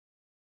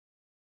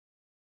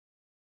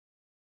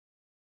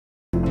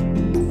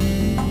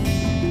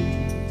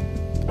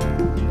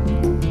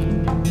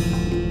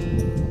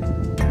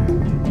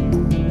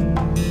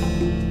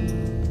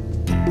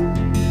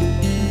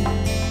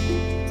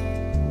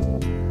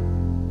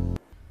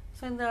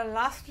in the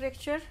last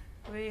lecture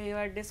we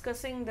were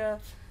discussing the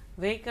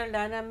vehicle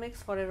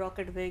dynamics for a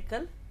rocket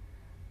vehicle,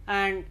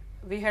 and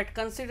we had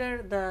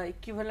considered the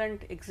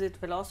equivalent exit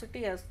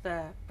velocity as the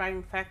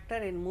prime factor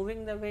in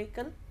moving the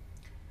vehicle,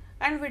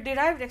 and we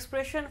derived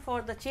expression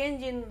for the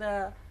change in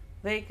the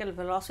vehicle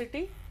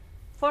velocity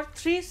for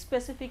 3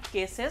 specific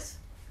cases.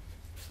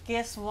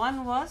 Case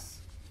 1 was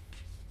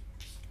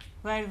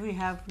where we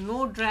have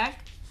no drag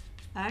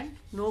and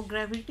no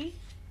gravity.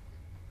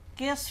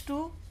 Case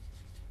 2,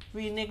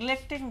 we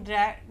neglected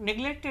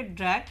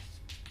drag,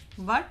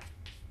 but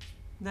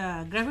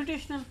the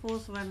gravitational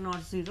force were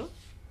not 0,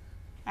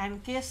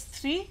 and case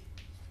 3,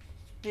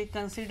 we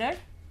considered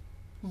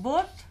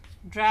both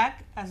drag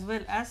as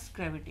well as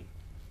gravity.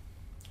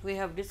 We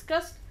have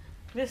discussed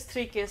these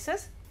 3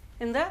 cases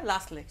in the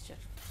last lecture.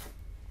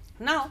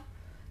 Now,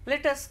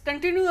 let us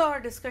continue our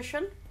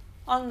discussion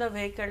on the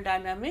vehicle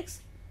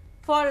dynamics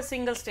for a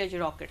single stage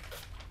rocket.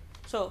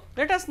 So,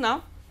 let us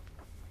now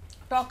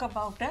talk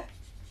about a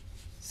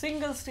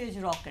single stage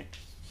rocket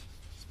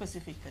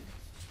specifically.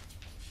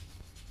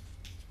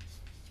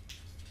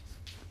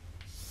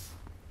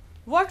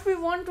 What we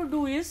want to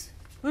do is,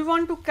 we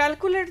want to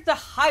calculate the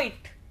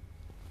height,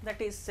 that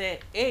is say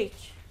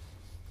h,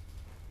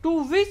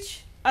 to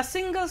which a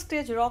single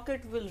stage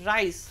rocket will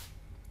rise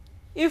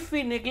if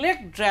we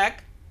neglect drag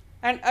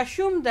and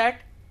assume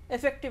that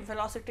effective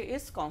velocity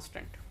is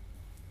constant.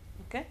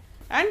 Okay.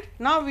 And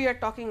now we are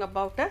talking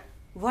about a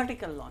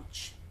vertical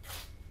launch.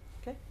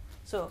 Okay.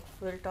 So,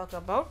 we will talk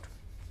about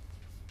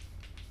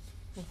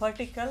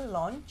vertical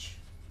launch.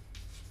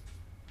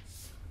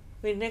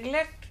 We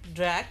neglect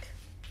drag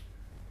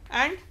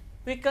and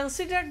we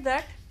consider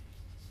that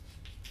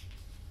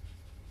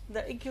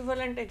the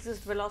equivalent exit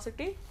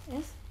velocity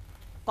is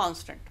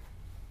constant.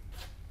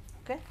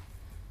 Okay.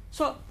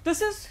 So,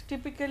 this is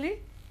typically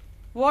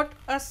what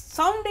a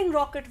sounding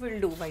rocket will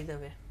do, by the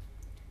way.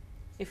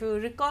 If you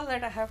recall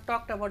that I have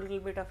talked about a little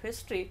bit of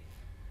history,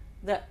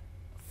 the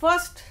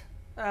first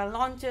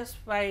launches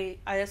by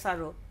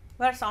ISRO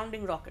were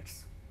sounding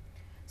rockets.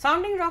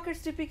 Sounding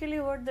rockets typically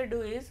what they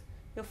do is,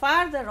 you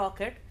fire the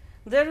rocket,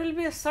 there will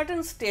be a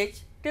certain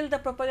stage till the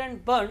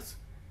propellant burns.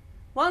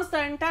 Once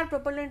the entire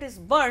propellant is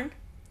burned,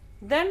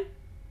 then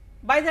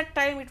by that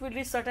time it will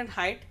reach certain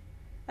height,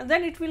 and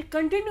then it will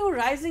continue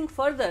rising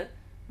further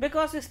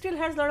because it still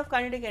has a lot of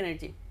kinetic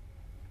energy.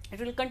 It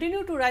will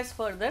continue to rise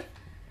further,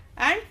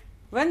 and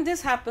when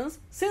this happens,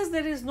 since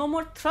there is no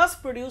more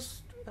thrust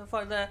produced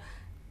for the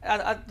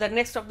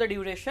next of the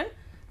duration,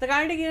 the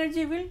kinetic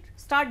energy will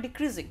start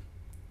decreasing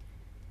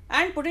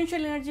and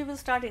potential energy will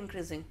start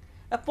increasing.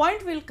 A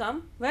point will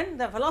come when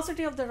the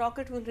velocity of the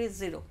rocket will reach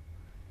 0.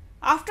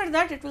 After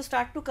that it will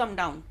start to come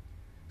down.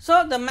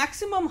 So, the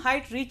maximum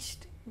height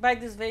reached by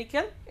this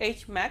vehicle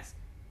H max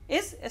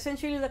is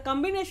essentially the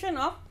combination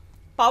of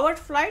powered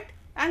flight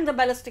and the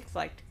ballistic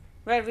flight,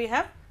 where we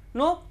have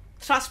no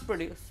thrust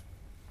produced.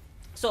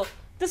 So,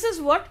 this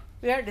is what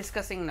we are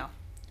discussing now.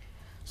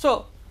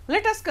 So,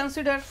 let us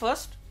consider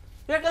first,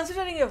 we are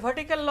considering a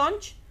vertical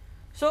launch.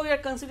 So, we are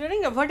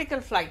considering a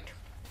vertical flight.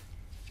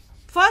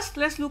 First,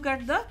 let us look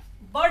at the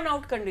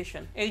burnout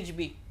condition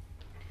HB.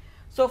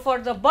 So, for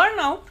the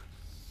burnout,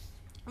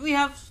 we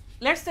have,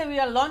 let us say we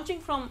are launching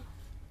from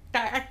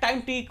at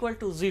time t equal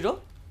to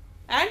 0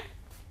 and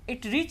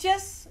it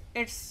reaches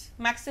its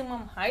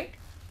maximum height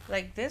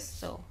like this.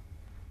 So,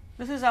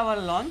 this is our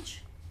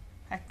launch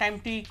at time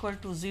t equal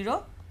to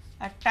 0,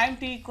 at time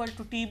t equal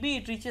to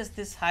Tb it reaches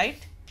this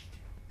height.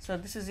 So,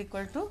 this is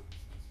equal to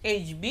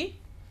Hb.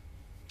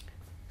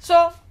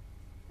 So,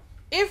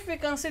 if we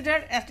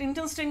consider at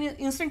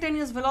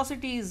instantaneous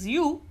velocity is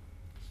u,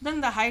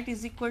 then the height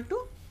is equal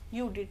to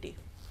u dt.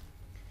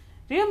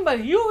 Remember,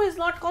 u is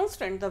not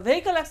constant, the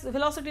vehicle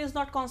velocity is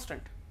not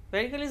constant,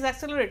 vehicle is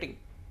accelerating.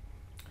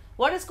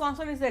 What is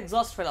constant is the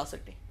exhaust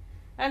velocity,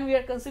 and we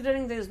are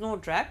considering there is no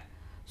drag.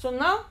 So,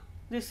 now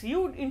this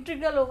u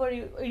integral over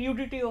u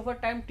dt over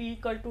time t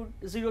equal to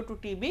 0 to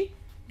Tb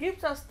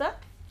gives us the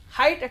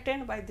height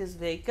attained by this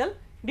vehicle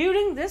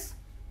during this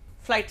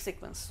flight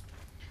sequence.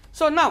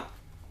 So, now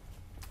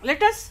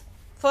let us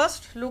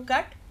first look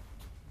at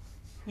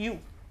u.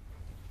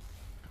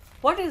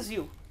 What is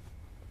u?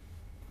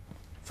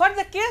 For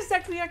the case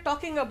that we are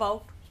talking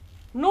about,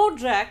 no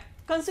drag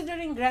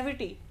considering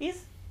gravity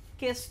is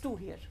case 2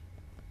 here,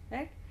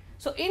 right.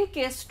 So, in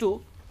case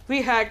 2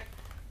 we had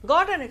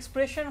got an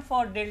expression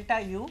for delta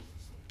u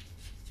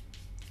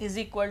is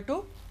equal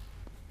to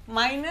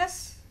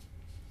minus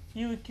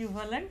u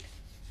equivalent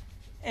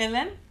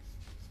ln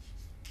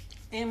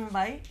m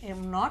by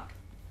m naught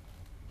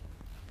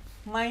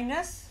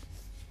minus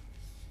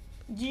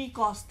g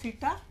cos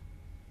theta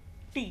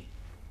t,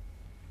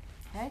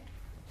 right.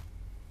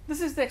 This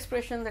is the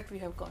expression that we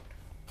have got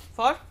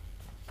for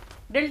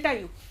delta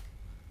u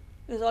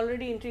is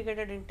already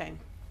integrated in time.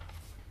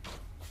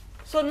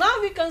 So, now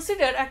we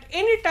consider at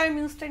any time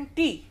instant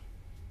t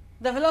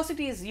the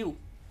velocity is u.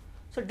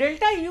 So,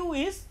 delta u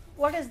is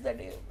what is the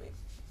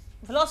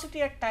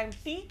velocity at time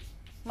t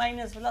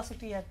minus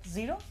velocity at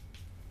 0,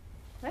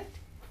 right.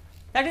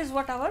 That is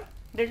what our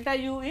delta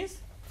u is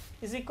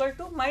is equal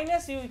to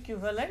minus u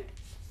equivalent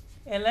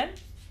ln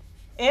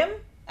m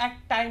at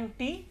time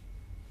t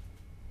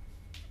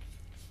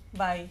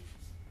by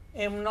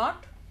m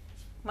naught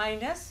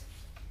minus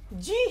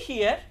g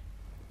here.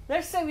 Let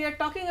us say we are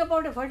talking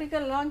about a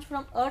vertical launch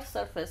from Earth's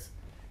surface.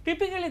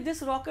 Typically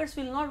these rockets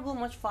will not go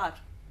much far.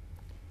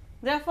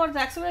 Therefore, the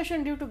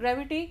acceleration due to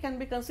gravity can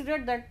be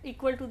considered that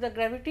equal to the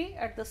gravity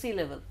at the sea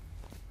level.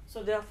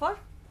 So, therefore,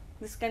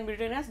 this can be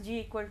written as g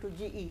equal to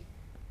g e,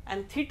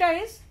 and theta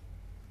is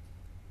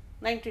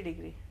 90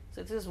 degree.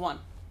 So, this is 1.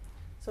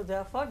 So,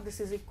 therefore, this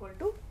is equal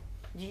to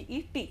g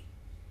e t.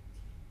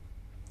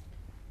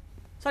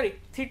 Sorry,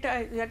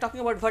 theta, we are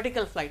talking about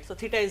vertical flight. So,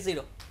 theta is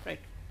 0, right.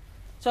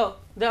 So,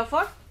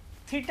 therefore,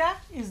 theta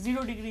is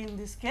 0 degree in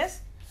this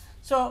case.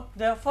 So,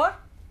 therefore,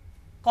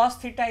 cos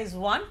theta is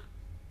 1,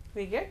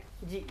 we get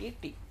g e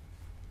t.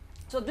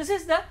 So, this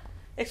is the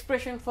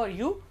expression for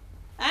u,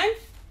 and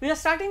we are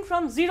starting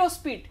from 0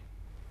 speed.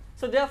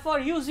 So, therefore,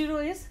 u 0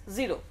 is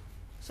 0.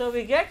 So,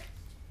 we get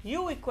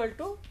u equal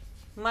to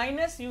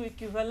minus u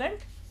equivalent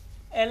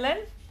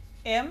ln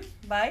m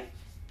by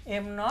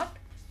m naught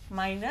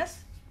minus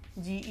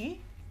g e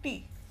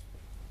t.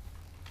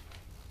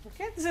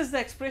 Okay. This is the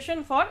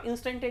expression for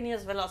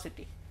instantaneous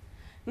velocity.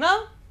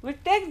 Now, we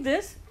take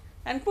this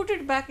and put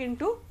it back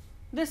into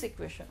this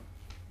equation.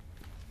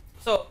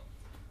 So,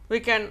 we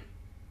can,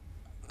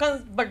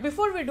 but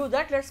before we do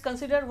that, let us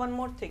consider one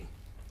more thing.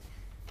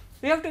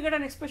 We have to get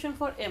an expression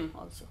for m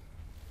also.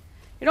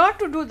 In order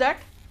to do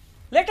that,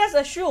 let us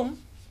assume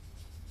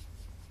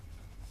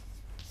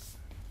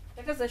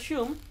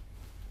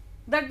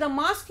that the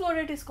mass flow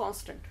rate is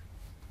constant,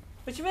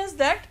 which means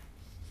that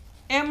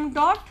m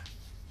dot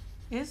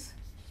is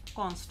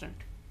constant.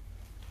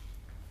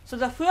 So,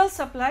 the fuel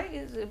supply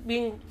is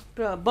being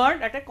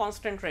burned at a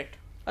constant rate,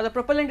 or the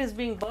propellant is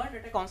being burned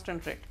at a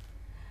constant rate.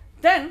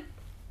 Then,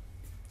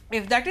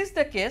 if that is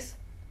the case,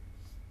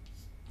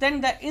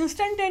 then the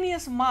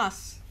instantaneous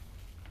mass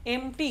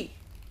m t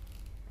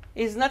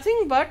is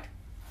nothing but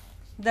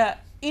the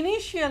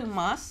initial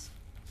mass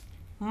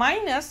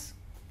minus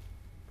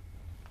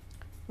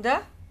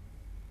the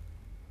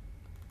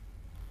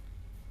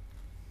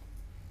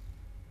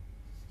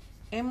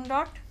m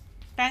dot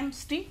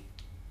times t,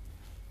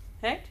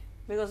 right,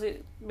 because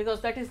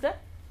that is the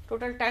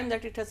total time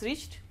that it has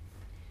reached.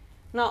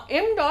 Now,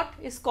 m dot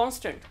is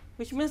constant,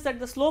 which means that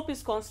the slope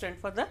is constant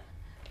for the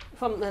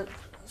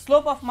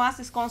slope of mass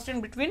is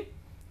constant between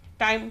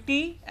time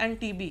t and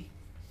t b.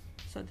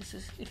 So, this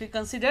is, if we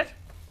consider,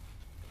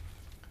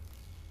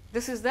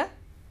 this is the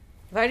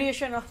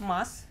variation of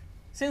mass,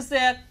 since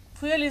the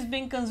fuel is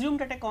being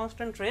consumed at a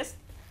constant rate.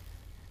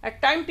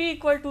 At time t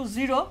equal to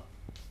 0,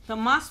 the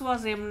mass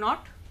was m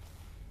naught.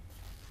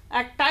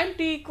 At time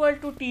t equal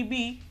to t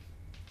b,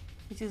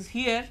 which is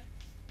here,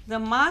 the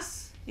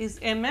mass is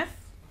m f,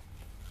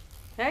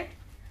 right.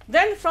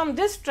 Then from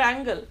this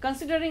triangle,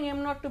 considering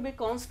m naught to be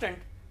constant,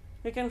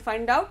 we can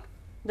find out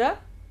the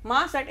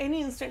mass at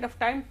any instant of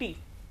time t.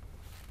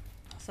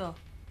 So,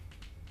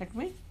 let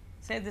me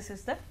say this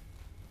is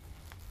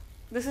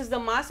the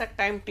mass at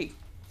time t.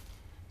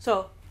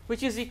 So,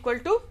 which is equal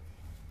to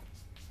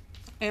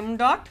m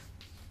dot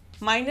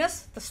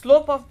minus the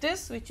slope of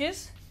this, which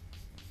is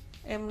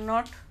m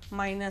naught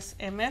minus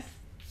m f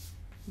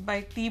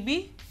by t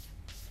b.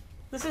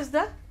 This is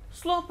the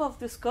slope of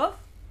this curve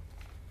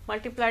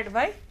multiplied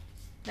by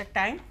the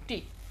time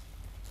t.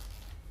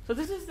 So,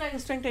 this is the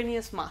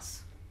instantaneous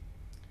mass.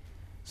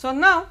 So,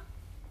 now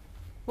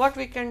what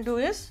we can do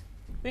is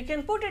we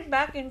can put it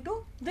back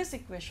into this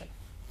equation.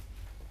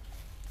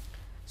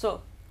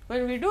 So,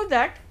 when we do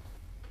that,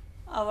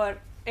 our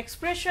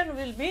expression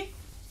will be,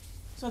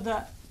 so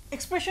the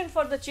expression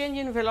for the change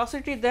in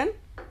velocity then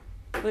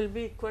will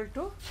be equal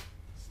to,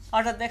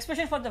 or the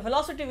expression for the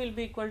velocity will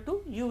be equal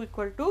to u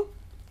equal to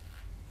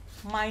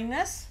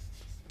minus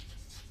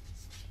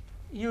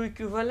u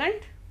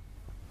equivalent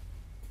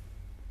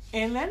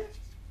ln,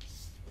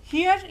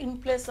 here in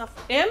place of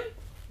m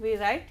we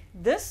write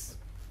this.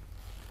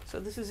 So,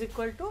 this is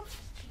equal to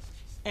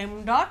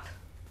m dot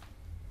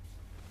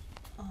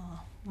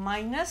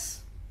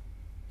minus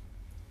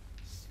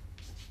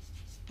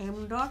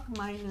m dot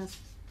minus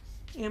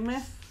m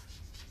f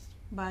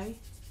by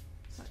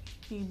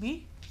t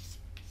b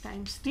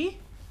times t.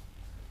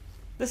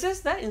 This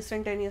is the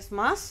instantaneous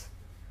mass,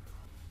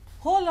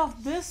 whole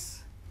of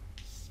this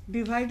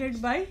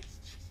divided by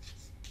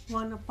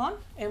 1 upon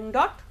m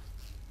dot.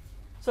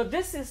 So,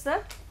 this is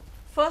the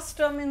first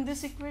term in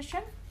this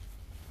equation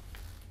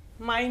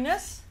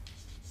minus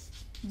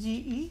g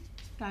e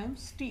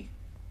times t.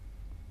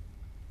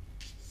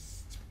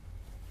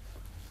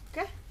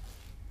 Okay.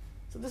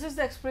 So, this is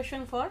the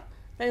expression for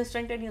the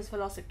instantaneous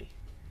velocity.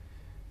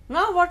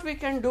 Now, what we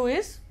can do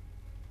is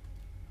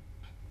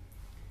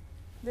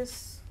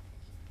this,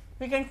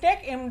 we can take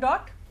m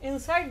dot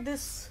inside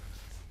this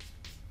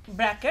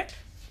bracket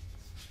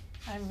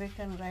and we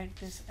can write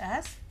this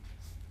as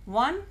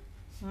 1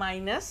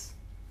 minus,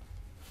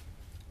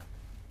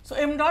 so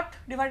m dot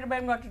divided by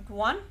m dot is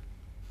 1,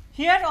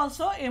 here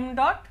also m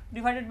dot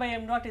divided by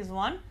m dot is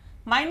 1.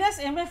 minus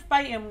mf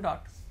by m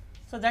dot.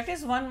 So, that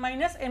is 1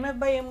 minus mf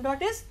by m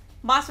dot is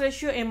mass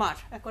ratio mr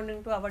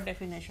according to our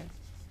definition,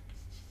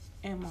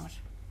 mr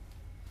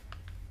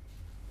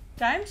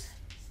times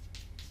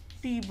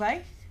T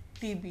by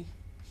Tb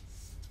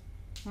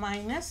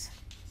minus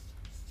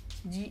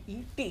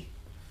GET.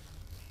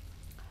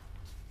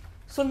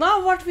 So,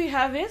 now what we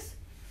have is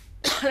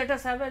let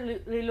us have a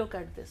relook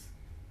at this.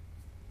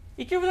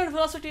 Equivalent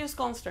velocity is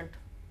constant,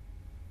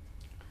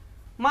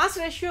 mass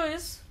ratio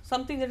is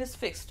something that is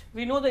fixed.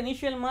 We know the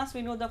initial mass,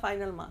 we know the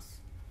final mass.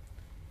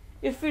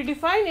 If we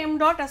define m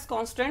dot as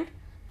constant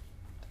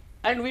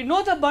and we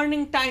know the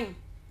burning time,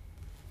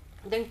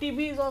 then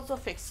Tb is also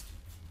fixed,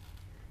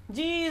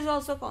 G is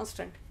also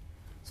constant.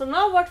 So,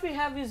 now what we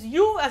have is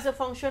u as a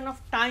function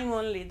of time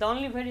only, the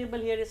only variable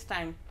here is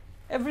time,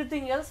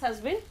 everything else has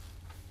been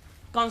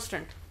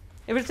constant,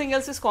 everything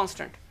else is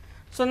constant.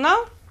 So,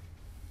 now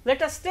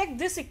let us take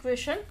this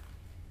equation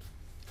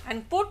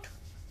and put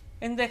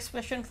in the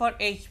expression for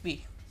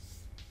Hb.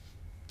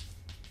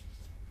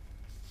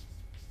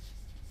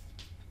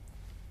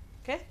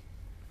 Okay.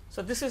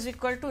 So, this is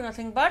equal to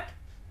nothing but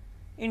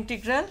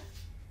integral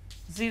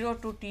 0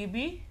 to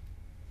Tb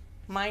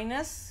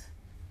minus,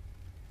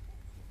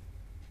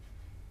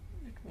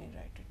 let me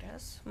write it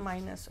as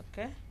minus,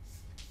 okay,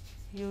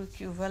 u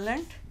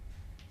equivalent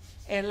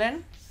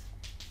ln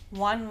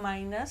 1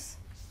 minus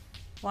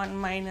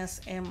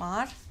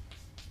mr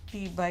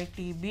T by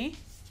Tb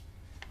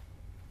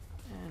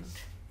and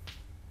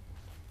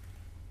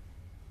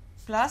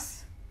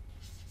plus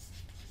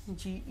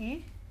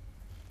GE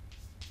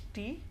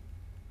T,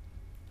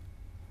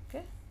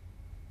 okay,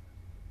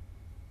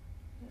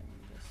 and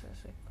this is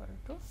equal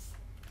to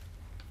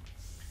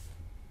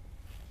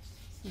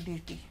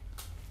dt.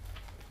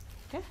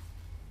 Okay.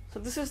 So,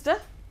 this is the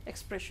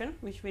expression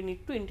which we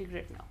need to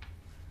integrate now.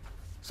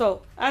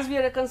 So, as we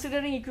are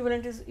considering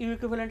equivalent is U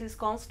equivalent is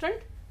constant,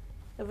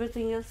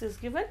 everything else is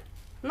given.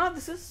 Now,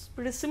 this is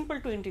pretty simple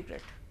to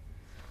integrate.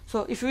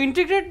 So, if you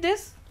integrate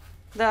this,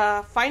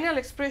 the final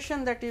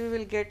expression that you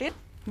will get is,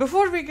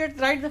 before we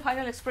write the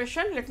final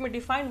expression, let me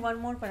define one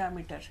more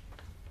parameter.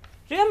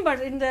 Remember,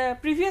 in the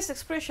previous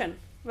expression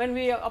when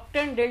we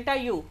obtained delta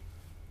u,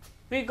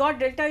 we got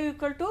delta u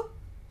equal to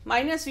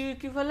minus u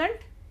equivalent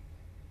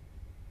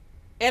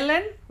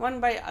ln 1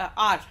 by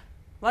r,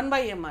 1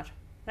 by mr,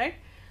 right.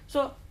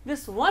 So,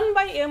 this 1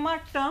 by mr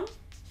term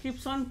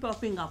keeps on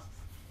popping up.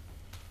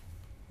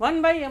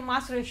 1 by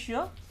mass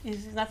ratio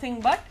is nothing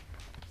but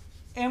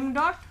m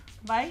dot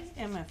by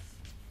mf,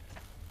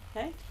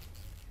 right.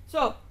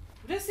 So,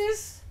 this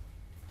is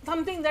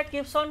something that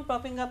keeps on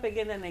popping up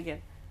again and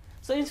again.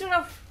 So, instead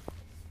of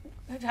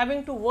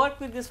having to work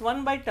with this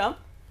 1 by term,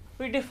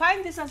 we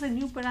define this as a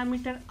new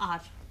parameter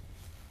r.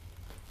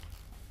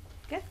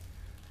 Okay.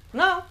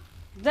 Now,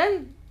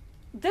 then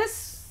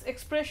this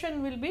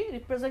expression will be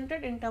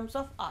represented in terms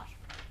of r.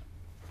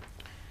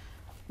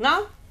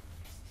 Now,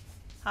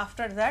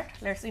 after that,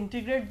 let us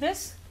integrate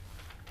this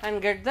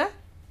and get the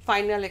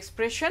final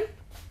expression.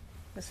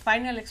 This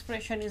final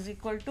expression is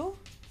equal to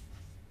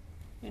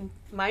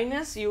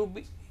minus u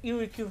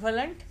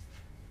equivalent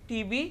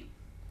Tb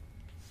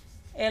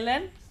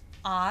ln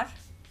r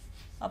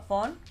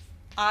upon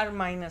r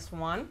minus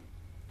 1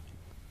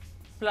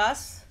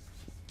 plus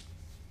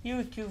u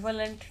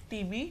equivalent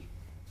Tb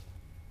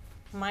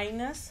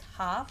minus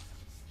half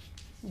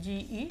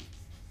Ge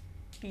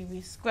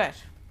Tb square,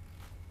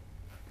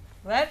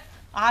 where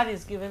r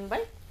is given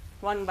by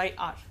 1 by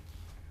r.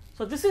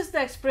 So, this is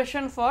the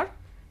expression for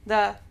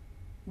the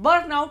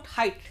burnout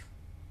height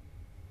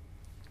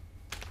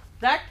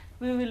that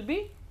we will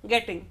be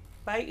getting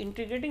by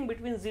integrating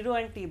between 0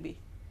 and Tb.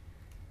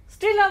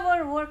 Still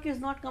our work is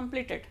not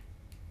completed.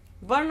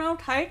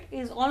 Burnout height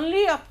is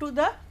only up to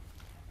the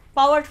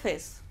powered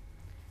phase.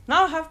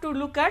 Now, have to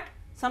look at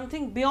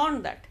something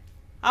beyond that.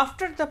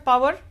 After the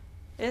power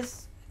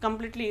is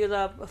completely,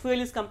 the fuel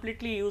is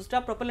completely used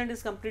up, propellant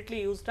is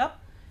completely used up,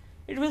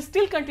 it will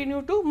still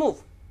continue to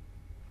move.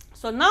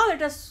 So, now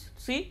let us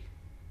see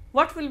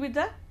what will be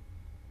the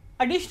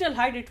additional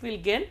height it will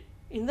gain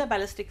in the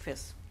ballistic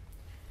phase.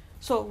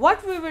 So,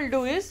 what we will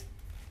do is,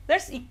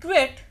 let us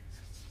equate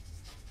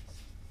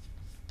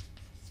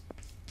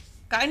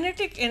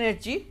kinetic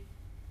energy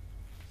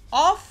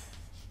of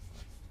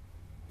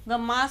the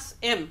mass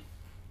m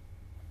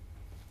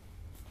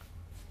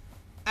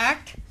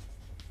at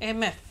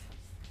mf,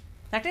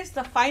 that is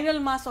the final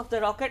mass of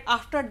the rocket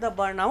after the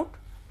burnout,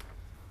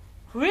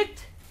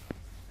 with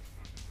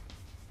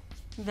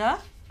the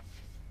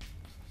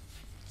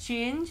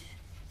change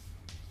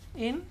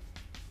in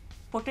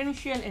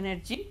potential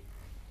energy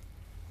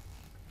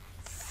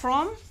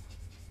from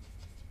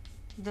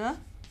the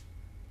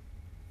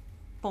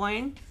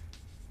point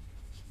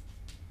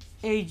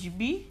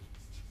Hb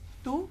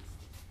to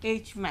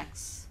H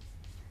max.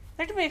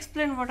 Let me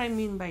explain what I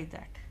mean by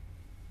that.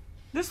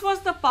 This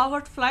was the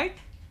powered flight.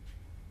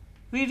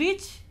 We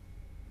reach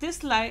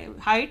this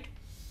height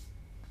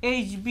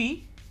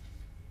Hb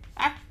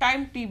at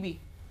time Tb,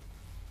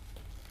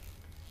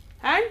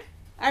 and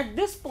at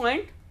this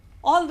point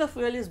all the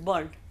fuel is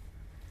burnt.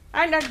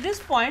 and at this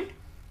point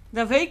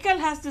the vehicle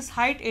has this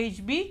height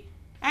h b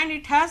and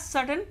it has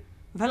certain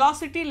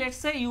velocity, let us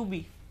say u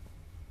b.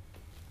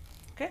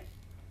 Okay.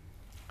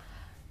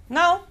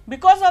 Now,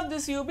 because of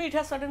this u b it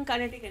has certain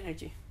kinetic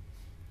energy,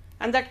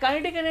 and that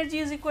kinetic energy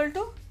is equal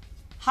to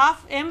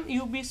half m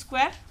u b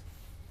square,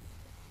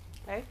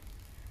 right.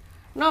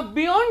 Now,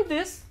 beyond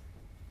this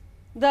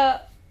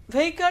the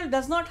vehicle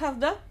does not have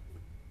the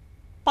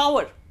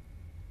power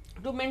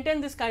to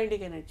maintain this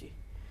kinetic energy.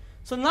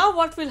 So, now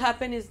what will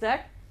happen is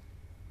that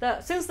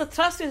since the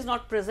thrust is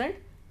not present,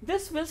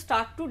 this will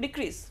start to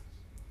decrease,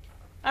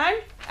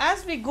 and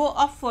as we go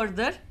up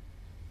further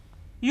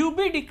u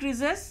b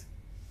decreases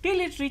till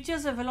it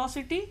reaches a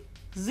velocity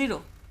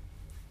 0,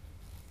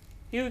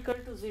 u equal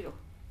to 0.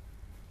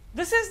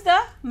 This is the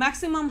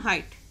maximum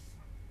height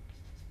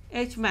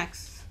h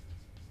max.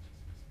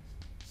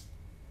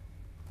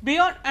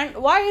 Beyond, and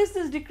why is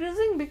this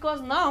decreasing?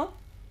 Because now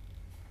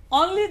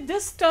only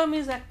this term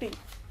is acting,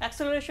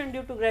 acceleration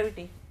due to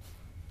gravity,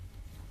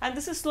 and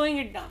this is slowing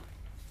it down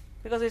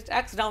because it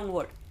acts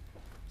downward.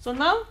 So,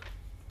 now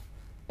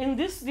in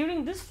this,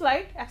 during this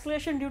flight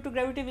acceleration due to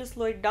gravity will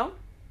slow it down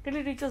till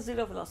it reaches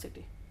 0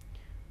 velocity.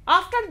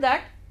 After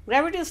that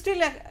gravity is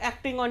still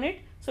acting on it,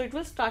 so it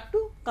will start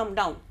to come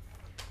down.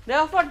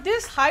 Therefore,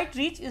 this height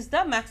reach is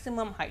the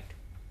maximum height,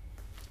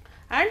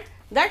 and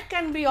that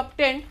can be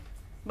obtained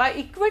by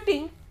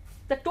equating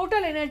the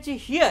total energy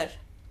here,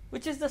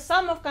 which is the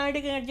sum of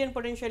kinetic energy and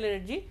potential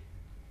energy,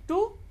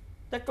 to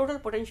the total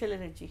potential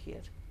energy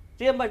here.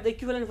 Remember, the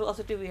equivalent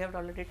velocity we have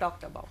already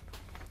talked about.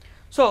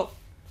 So,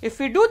 if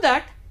we do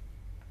that,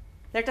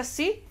 let us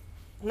see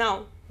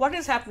now what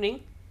is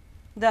happening.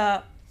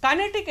 The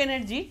kinetic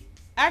energy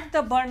at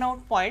the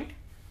burnout point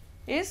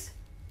is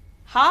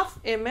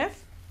half mf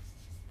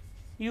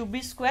u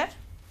b square,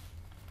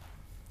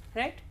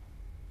 right,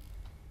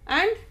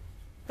 and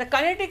the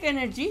kinetic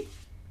energy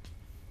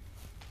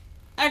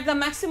at the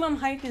maximum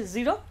height is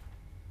 0.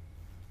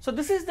 So,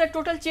 this is the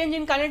total change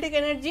in kinetic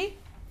energy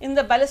in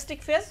the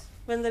ballistic phase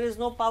when there is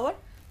no power.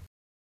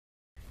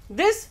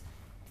 This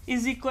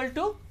is equal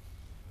to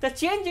the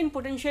change in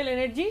potential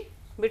energy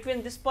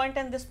between this point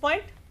and this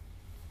point,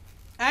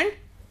 and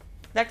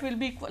that will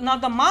be equal. Now,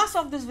 the mass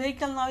of this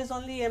vehicle now is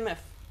only mf.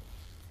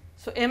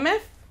 So,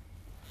 mf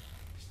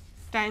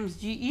times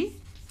g e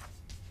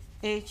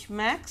h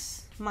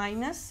max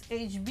minus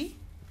h b,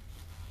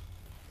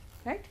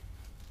 right,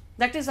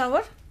 that is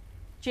our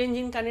change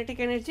in kinetic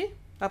energy,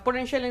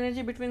 potential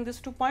energy between these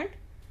 2 points.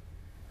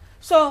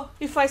 So,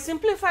 if I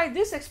simplify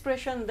this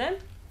expression, then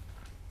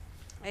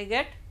I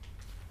get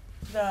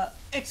the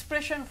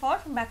expression for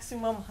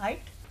maximum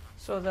height.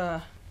 So,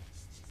 the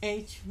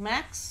h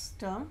max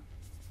term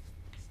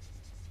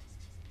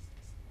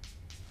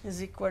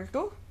is equal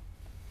to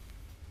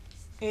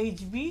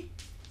h b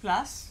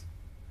plus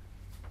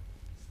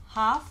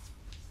half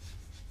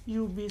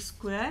u b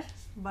square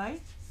by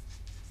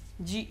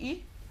g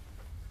e,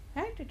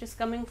 right. It is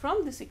coming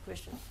from this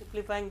equation,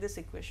 simplifying this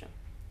equation.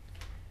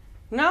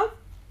 Now,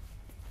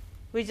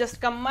 we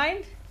just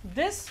combined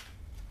this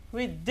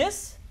with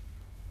this,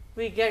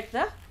 we get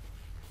the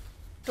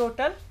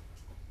total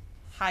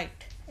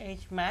height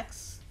h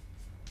max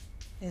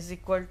is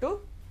equal to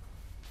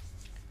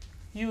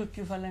u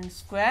equivalent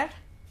square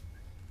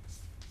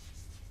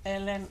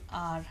ln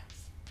r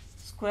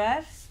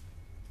square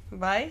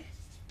by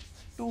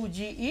 2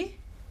 g e,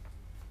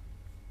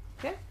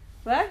 okay,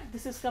 where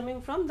this is coming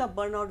from the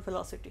burnout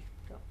velocity,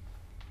 so,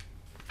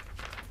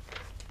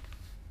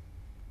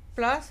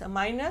 plus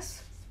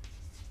minus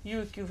u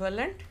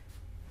equivalent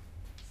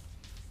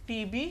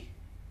T b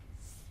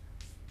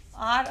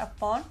r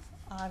upon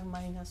r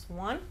minus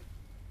 1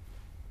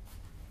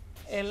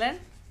 ln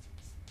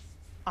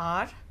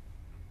r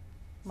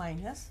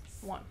minus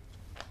 1.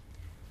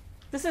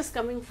 This is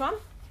coming from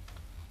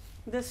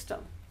this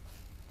term,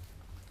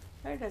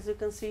 right. As you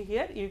can see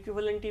here, u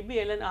equivalent T b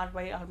ln r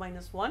by r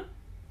minus 1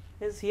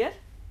 is here,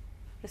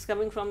 is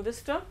coming from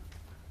this term.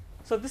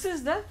 So, this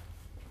is the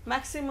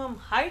maximum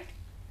height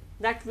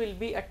that will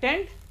be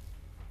attained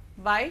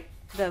by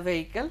the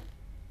vehicle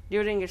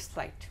during its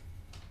flight.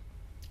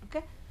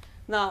 Okay.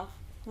 Now,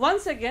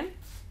 once again,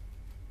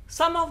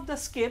 some of the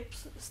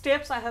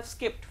steps I have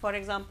skipped, for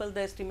example,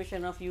 the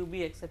estimation of u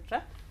b,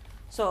 etc.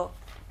 So,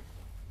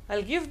 I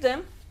will give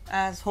them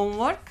as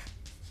homework.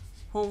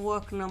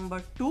 Homework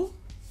number 2,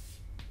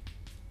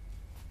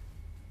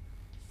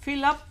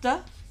 fill up the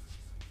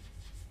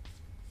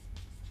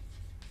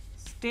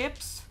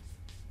steps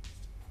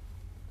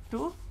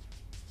to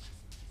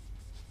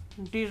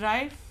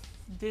derive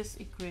this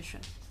equation.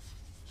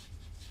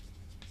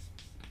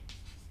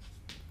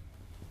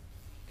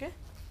 Okay.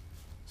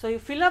 So, you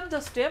fill up the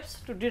steps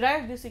to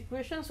derive this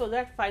equation, so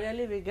that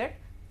finally we get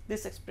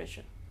this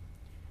expression.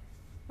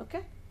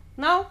 Okay.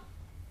 Now,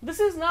 this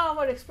is now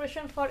our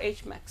expression for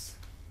h max.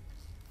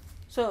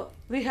 So,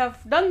 we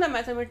have done the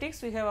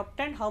mathematics, we have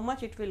obtained how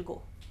much it will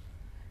go.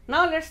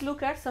 Now, let us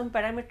look at some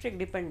parametric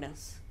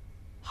dependence,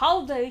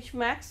 how the h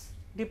max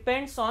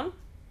depends on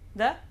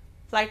the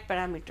flight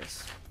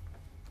parameters.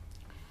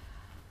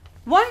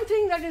 One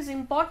thing that is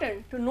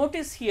important to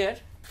notice here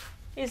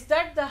is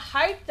that the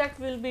height that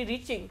we will be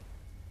reaching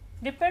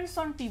depends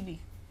on TB,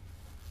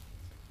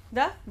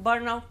 the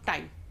burnout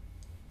time.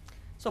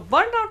 So,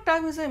 burnout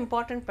time is an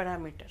important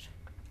parameter.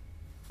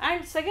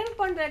 And second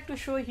point I like to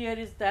show here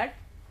is that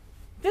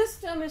this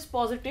term is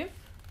positive,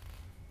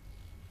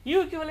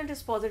 U equivalent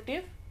is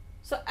positive.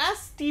 So,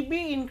 as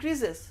TB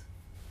increases,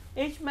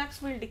 H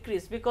max will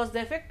decrease, because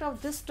the effect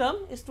of this term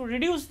is to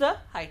reduce the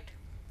height.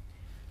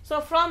 So,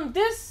 from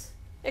this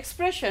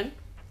expression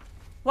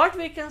what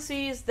we can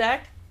see is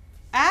that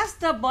as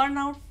the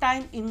burnout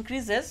time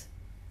increases,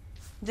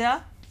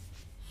 the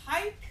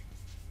height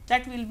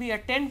that will be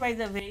attained by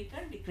the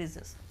vehicle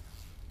decreases.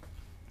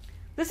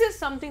 This is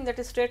something that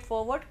is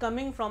straightforward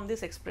coming from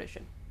this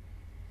expression.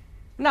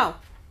 Now,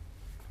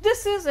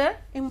 this is an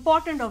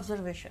important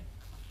observation.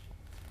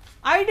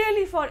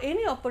 Ideally, for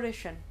any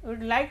operation, we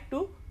would like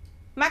to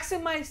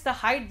maximize the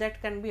height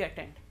that can be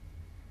attained.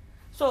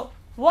 So,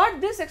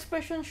 what this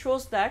expression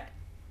shows that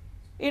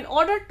in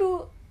order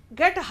to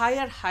get a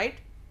higher height,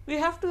 we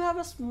have to have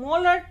a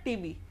smaller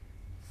TB.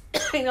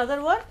 In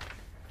other words,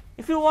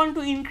 if you want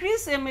to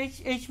increase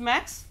H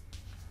max,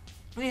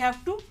 we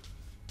have to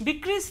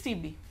decrease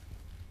TB.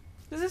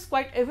 This is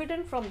quite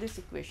evident from this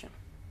equation.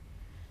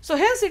 So,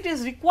 hence it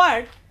is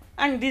required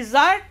and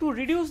desired to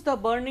reduce the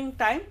burning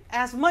time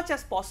as much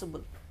as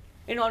possible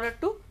in order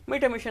to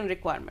meet emission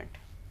requirement.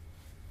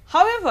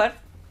 However,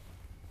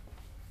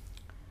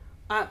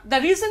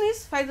 the reason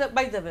is, by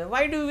the way,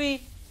 why do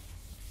we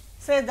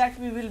say that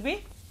we will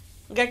be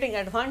getting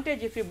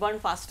advantage if we burn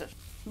faster?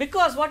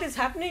 Because what is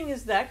happening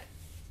is that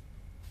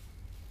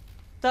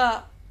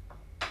the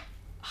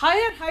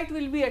higher height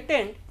will be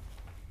attained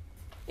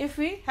if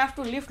we have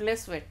to lift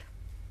less weight,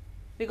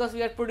 because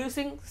we are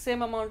producing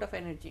same amount of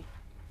energy.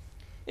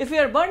 If we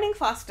are burning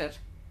faster,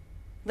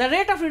 the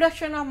rate of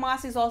reduction of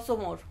mass is also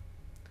more.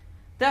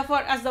 Therefore,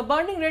 as the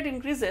burning rate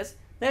increases,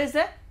 there is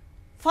a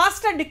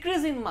faster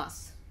decrease in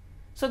mass.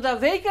 So, the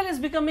vehicle is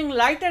becoming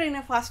lighter in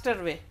a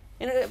faster way,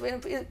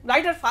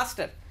 lighter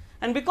faster,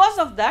 and because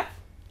of that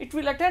it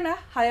will attain a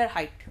higher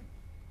height.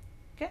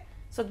 Okay.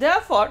 So,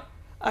 therefore,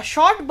 a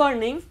short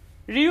burning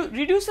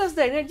reduces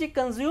the energy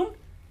consumed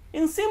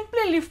in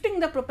simply lifting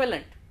the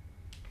propellant,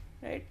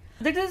 right.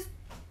 This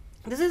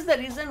is the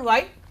reason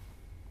why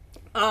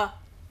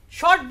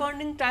short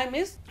burning time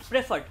is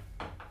preferred.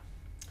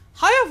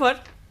 However,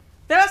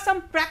 there are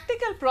some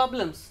practical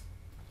problems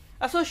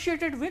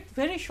associated with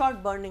very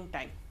short burning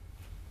time.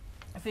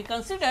 If we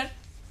consider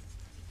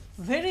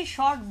very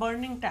short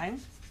burning time,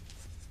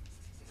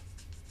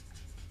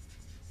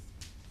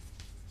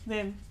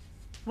 then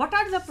what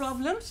are the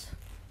problems?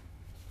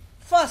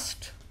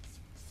 First,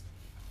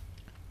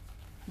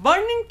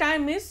 burning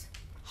time is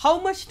how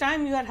much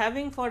time you are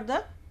having for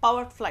the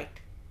powered flight.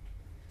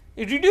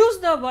 You reduce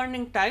the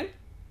burning time,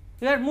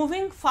 you are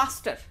moving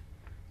faster,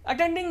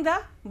 attaining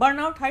the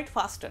burnout height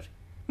faster,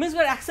 means we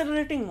are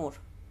accelerating more,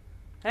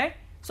 right.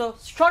 So,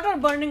 shorter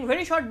burning,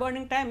 very short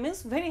burning time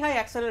means very high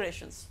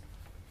accelerations.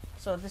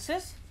 So, this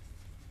is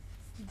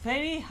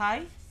very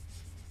high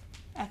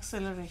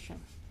acceleration,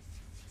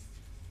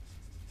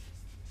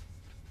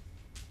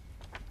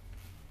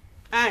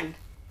 and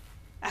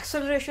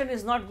acceleration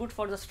is not good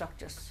for the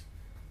structures,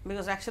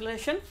 because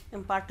acceleration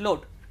impart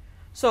load.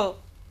 So,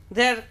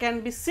 there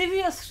can be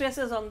severe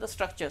stresses on the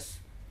structures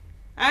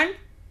and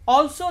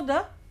also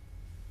the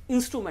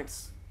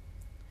instruments.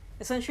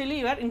 Essentially,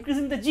 you are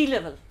increasing the G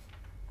level,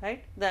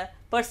 right. The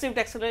perceived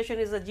acceleration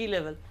is the G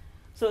level.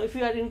 So, if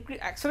you are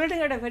accelerating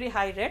at a very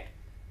high rate,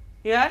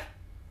 you are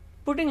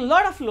putting a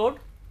lot of load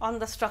on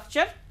the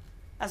structure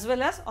as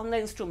well as on the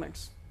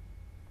instruments.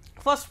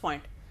 First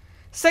point.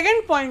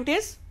 Second point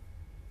is,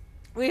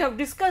 we have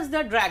discussed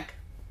the drag,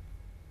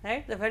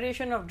 right, the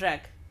variation of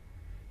drag.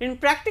 In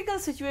practical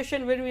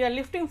situation, when we are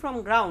lifting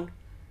from ground,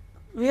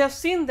 we have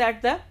seen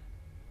that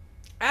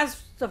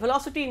as the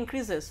velocity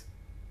increases,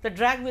 the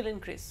drag will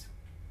increase.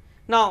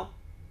 Now,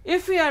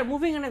 if we are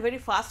moving in a very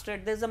fast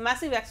rate, there is a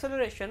massive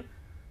acceleration,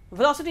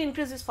 velocity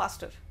increase is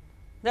faster.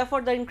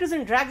 Therefore, the increase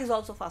in drag is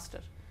also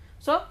faster.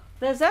 So,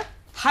 there is a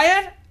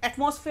higher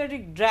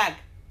atmospheric drag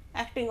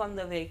acting on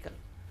the vehicle.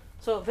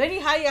 So, very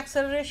high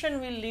acceleration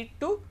will lead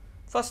to,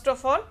 first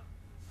of all,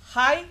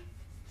 high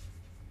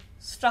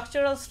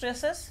structural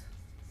stresses,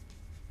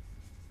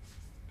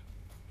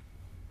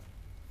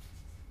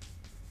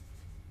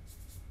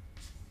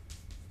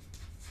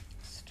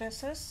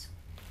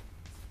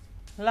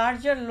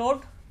 larger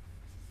load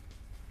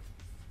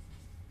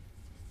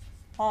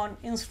on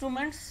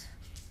instruments.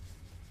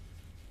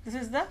 This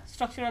is the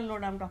structural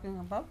load I am talking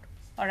about,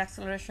 or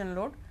acceleration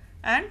load,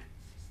 and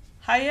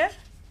higher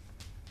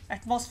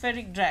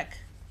atmospheric drag.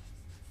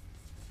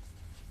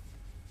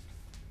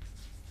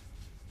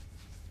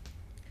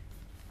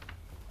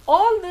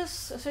 All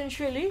this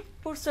essentially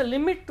puts a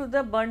limit to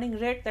the burning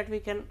rate that we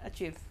can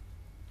achieve,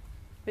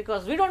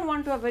 because we do not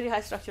want to have very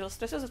high structural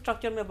stresses, the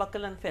structure may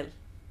buckle and fail.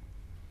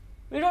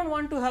 We do not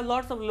want to have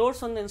lots of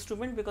loads on the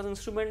instrument, because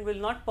instrument will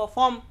not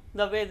perform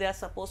the way they are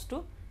supposed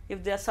to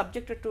if they are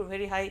subjected to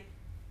very high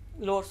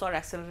loads or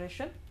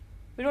acceleration.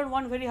 we do not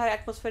want very high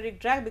atmospheric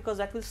drag, because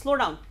that will slow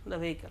down the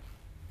vehicle,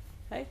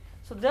 right.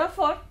 So,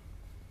 therefore,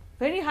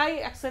 very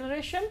high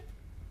acceleration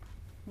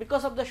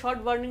because of the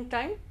short burning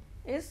time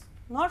is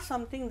not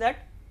something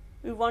that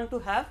we want to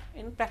have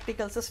in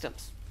practical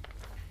systems.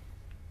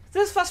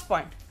 This is first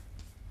point.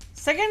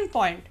 Second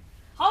point,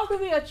 how do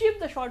we achieve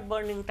the short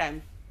burning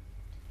time?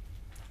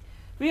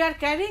 We are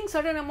carrying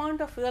certain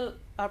amount of fuel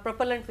or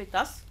propellant with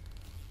us.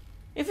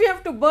 If you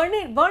have to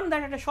burn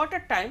that at a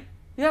shorter time,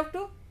 you have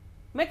to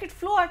make it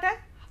flow at a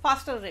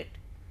faster rate.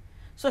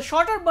 So,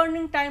 shorter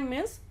burning time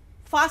means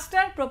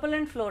faster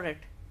propellant flow rate,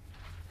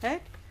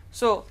 right.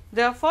 So,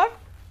 therefore,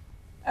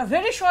 a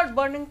very short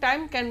burning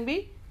time can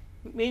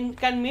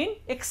mean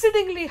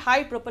exceedingly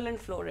high propellant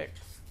flow rates.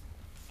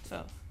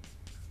 So,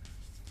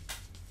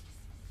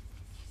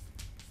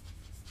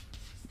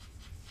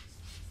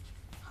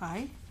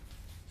 high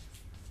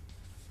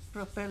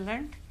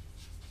propellant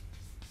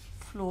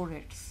flow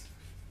rates.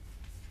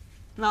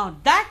 Now,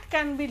 that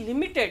can be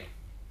limited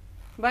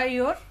by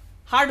your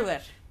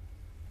hardware,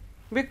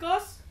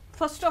 because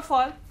first of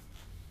all,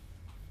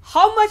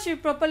 how much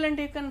propellant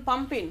you can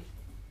pump in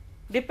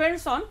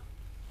depends on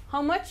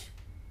how much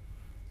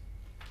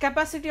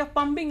capacity of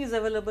pumping is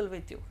available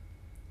with you,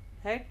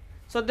 right.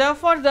 So,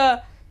 therefore,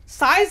 the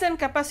size and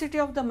capacity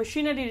of the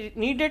machinery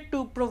needed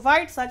to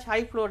provide such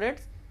high flow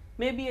rates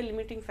may be a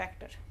limiting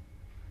factor.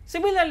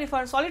 Similarly,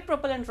 for solid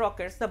propellant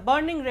rockets, the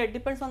burning rate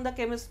depends on the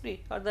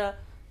chemistry or the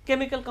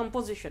chemical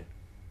composition.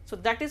 So,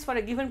 that is for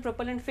a given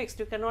propellant fixed,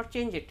 you cannot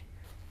change it,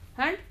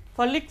 and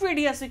for liquid,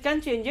 yes, you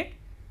can change it,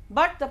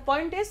 but the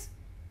point is,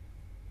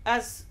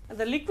 as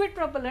the liquid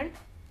propellant,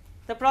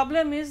 the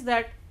problem is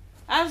that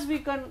as we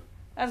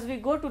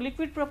go to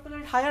liquid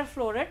propellant higher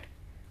flow rate,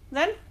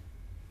 then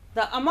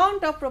the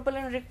amount of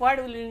propellant required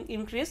will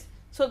increase.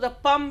 So, the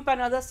pump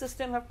and other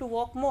system have to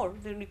work more,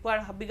 they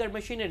require a bigger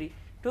machinery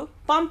to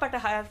pump at a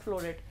higher flow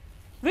rate,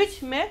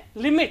 which may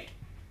limit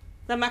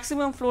the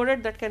maximum flow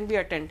rate that can be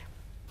attained.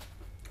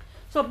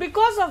 So,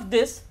 because of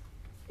this,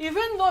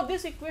 even though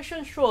this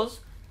equation shows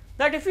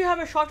that if you have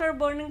a shorter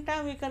burning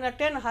time, we can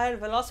attain higher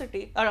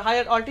velocity or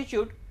higher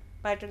altitude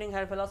by attaining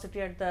higher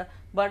velocity at the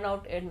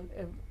burnout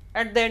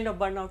at the end of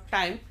burnout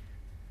time,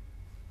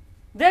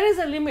 there is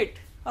a limit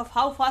of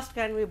how fast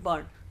can we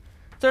burn.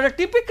 So, the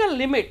typical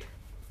limit,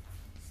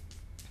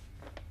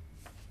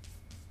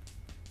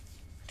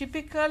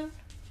 typical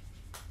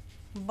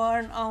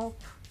burnout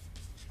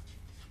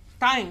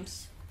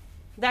times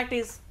that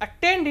is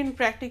attained in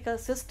practical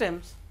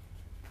systems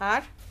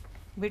are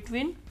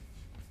between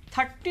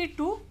 30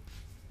 to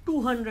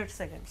 200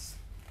 seconds.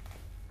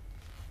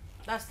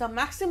 That is the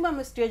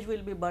maximum stage we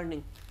will be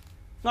burning,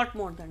 not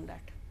more than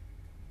that,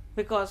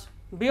 because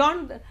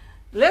beyond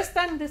less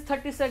than this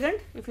 30 second,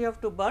 if you have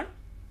to burn,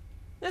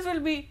 this will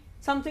be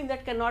something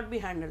that cannot be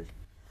handled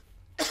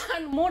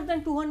and more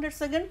than 200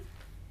 second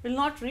will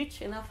not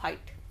reach enough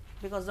height,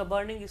 because the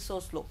burning is so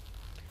slow.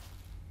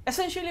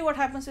 Essentially what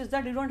happens is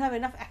that you do not have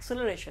enough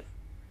acceleration.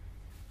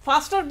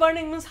 Faster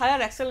burning means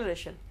higher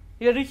acceleration,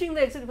 you are reaching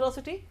the exit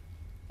velocity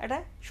at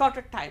a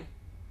shorter time.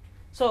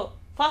 So,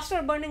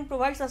 faster burning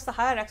provides us the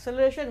higher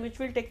acceleration, which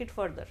will take it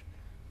further.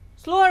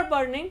 Slower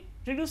burning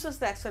reduces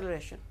the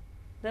acceleration,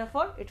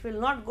 therefore, it will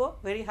not go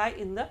very high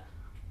in the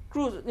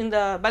cruise, in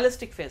the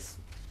ballistic phase.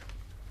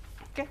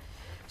 Okay.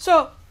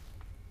 So,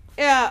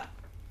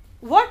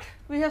 what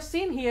we have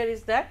seen here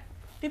is that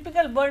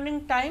typical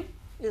burning time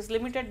is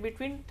limited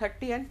between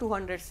 30 and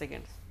 200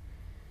 seconds.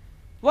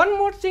 One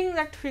more thing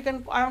that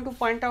I want to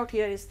point out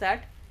here is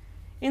that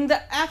in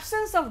the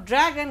absence of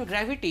drag and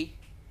gravity,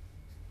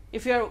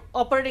 if you are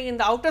operating in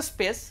the outer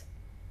space,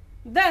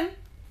 then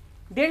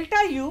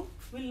delta U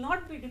will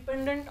not be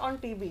dependent on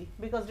TB,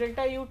 because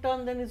delta U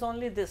term then is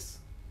only this,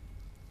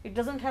 it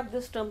does not have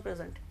this term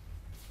present,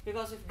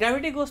 because if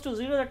gravity goes to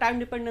 0, the time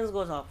dependence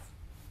goes off.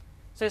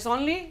 So, it is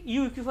only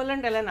U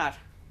equivalent ln r,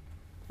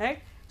 right.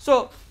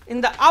 So,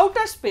 in the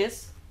outer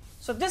space,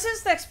 so this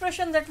is the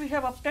expression that we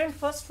have obtained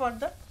first for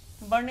the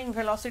burning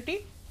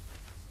velocity.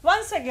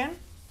 Once again,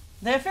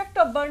 the effect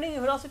of burning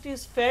velocity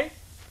is felt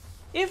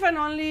if and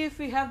only if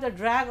we have the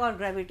drag or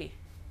gravity,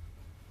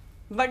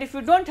 but if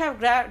you do not have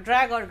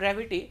drag or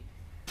gravity,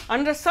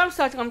 under some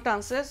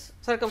circumstances,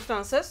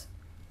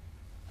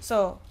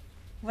 so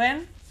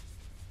when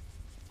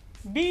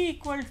d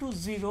equal to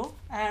 0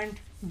 and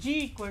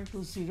g equal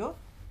to 0,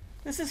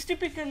 this is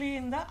typically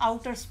in the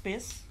outer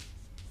space.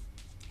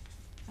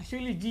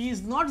 Actually, g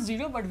is not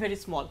 0, but very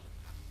small.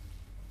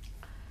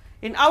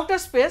 In outer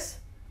space,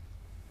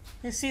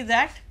 you see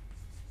that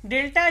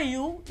delta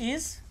U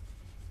is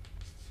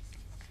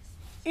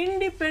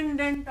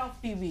independent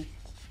of TB.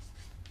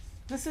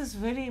 This is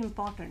very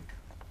important.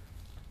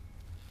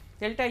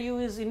 Delta U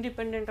is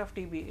independent of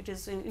TB, it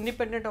is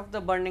independent of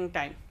the burning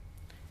time,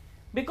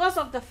 because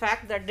of the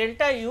fact that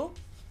delta U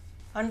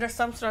under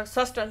some such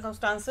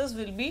circumstances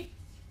will be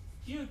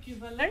U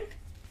equivalent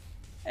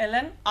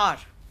ln r.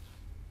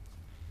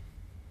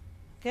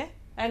 Okay.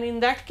 And in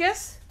that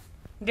case,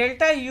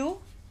 delta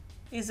U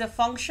is a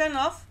function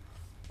of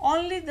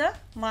only the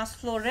mass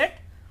flow rate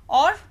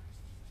or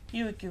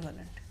U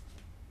equivalent.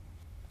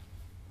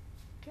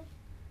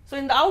 So,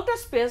 in the outer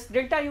space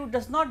delta U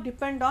does not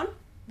depend on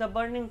the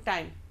burning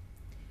time.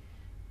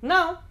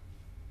 Now,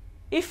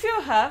 if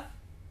you have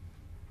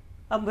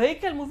a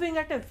vehicle moving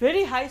at a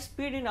very high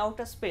speed in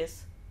outer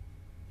space,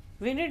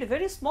 we need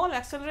very small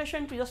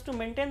acceleration to just to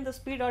maintain the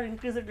speed or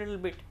increase it a little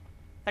bit.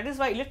 That is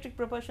why electric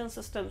propulsion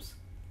systems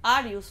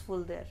are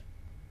useful there,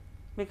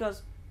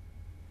 because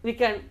we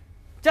can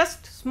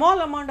just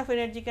small amount of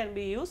energy can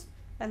be used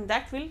and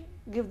that will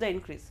give the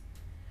increase.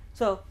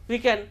 So, we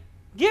can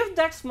give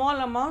that small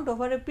amount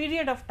over a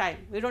period of time,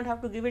 we do not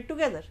have to give it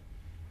together,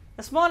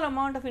 a small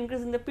amount of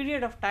increase in the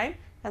period of time,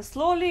 and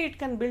slowly it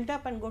can build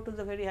up and go to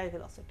the very high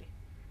velocity.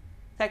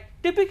 That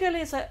typically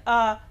is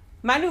a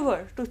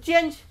maneuver to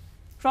change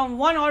from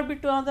one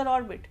orbit to another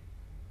orbit,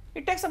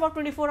 it takes about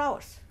 24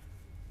 hours.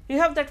 You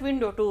have that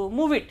window to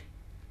move it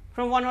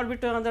from one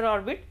orbit to another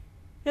orbit,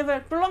 you have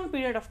a prolonged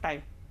period of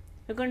time.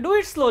 You can do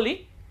it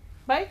slowly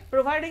by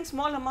providing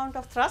small amount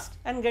of thrust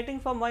and getting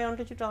from one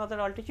altitude to another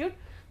altitude,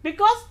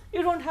 because you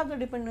do not have the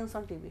dependence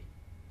on TB,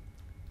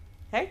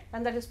 right,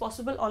 and that is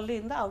possible only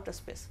in the outer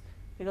space,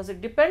 because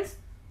it depends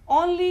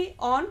only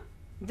on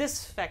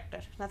this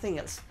factor, nothing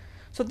else.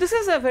 So, this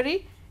is a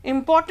very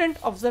important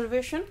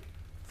observation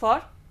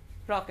for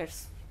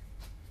rockets.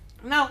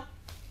 Now,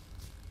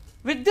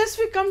 with this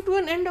we come to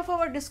an end of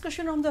our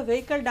discussion on the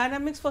vehicle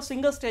dynamics for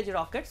single stage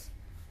rockets,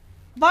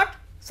 but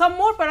some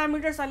more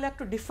parameters I like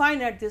to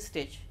define at this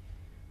stage,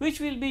 which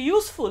will be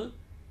useful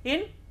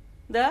in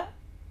the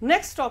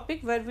next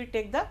topic where we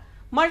take the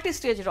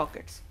multi-stage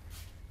rockets.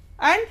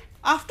 And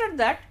after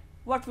that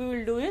what we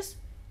will do is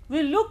we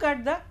will look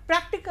at the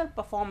practical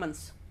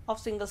performance of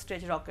single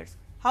stage rockets,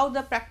 how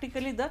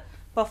practically the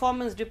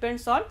performance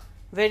depends on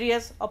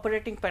various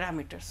operating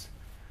parameters.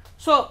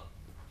 So,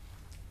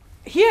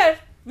 here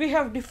we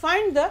have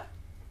defined the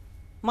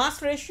mass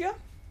ratio,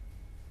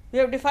 we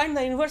have defined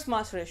the inverse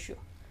mass ratio.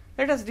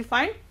 Let us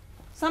define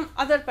some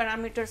other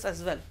parameters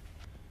as well.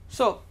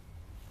 So,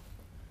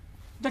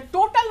 the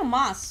total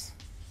mass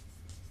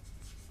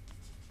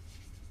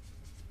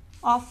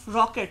of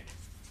rocket,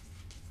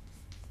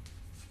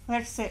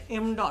 let us say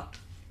m dot,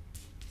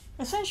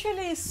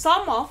 essentially is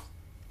sum of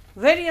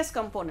various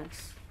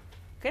components.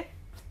 Okay.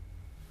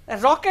 A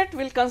rocket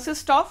will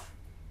consist of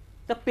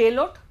the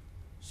payload.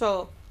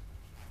 So,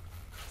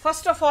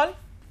 first of all,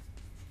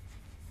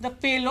 the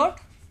payload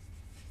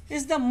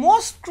is the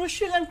most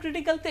crucial and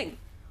critical thing.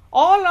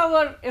 All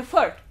our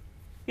effort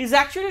is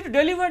actually to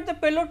deliver the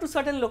payload to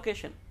certain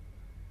location.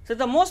 So,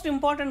 the most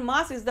important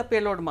mass is the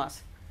payload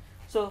mass.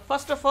 So,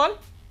 first of all,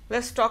 let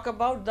us talk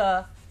about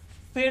the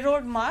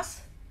payload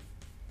mass.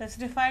 Let us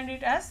define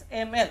it as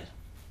ml,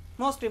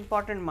 most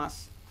important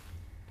mass.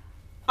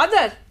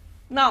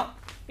 Now,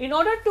 in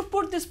order to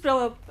put this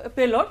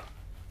payload,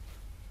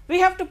 we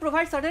have to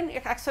provide certain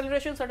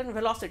acceleration, certain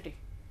velocity,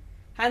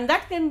 and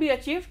that can be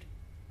achieved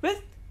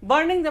with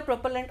burning the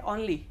propellant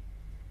only.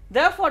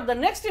 Therefore, the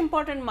next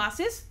important mass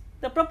is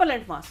the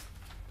propellant mass.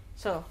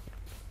 So,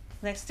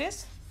 next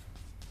is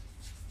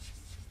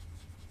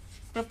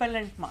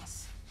propellant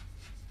mass.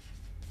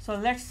 So,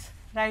 let us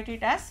write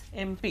it as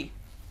MP.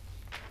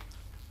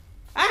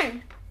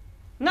 And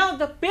now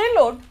the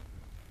payload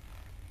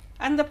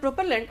and the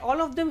propellant, all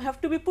of them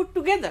have to be put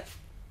together,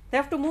 they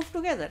have to move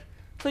together.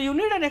 So, you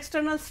need an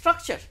external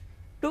structure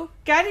to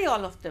carry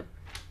all of them.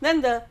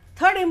 Then the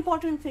third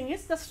important thing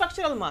is the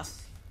structural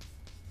mass.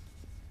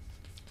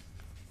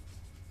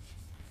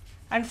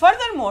 And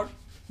furthermore,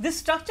 this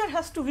structure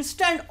has to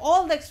withstand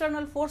all the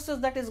external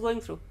forces that is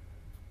going through,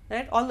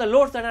 right, all the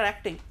loads that are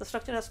acting, the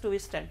structure has to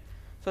withstand.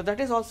 So, that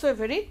is also a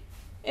very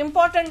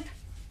important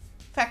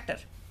factor.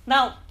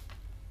 Now,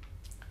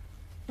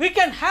 we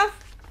can have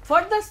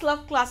further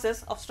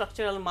subclasses of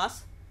structural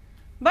mass,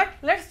 but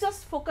let us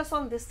just focus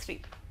on these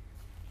three,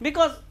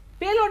 because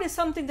payload is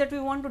something that we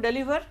want to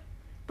deliver,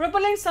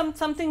 propellant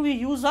something we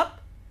use up.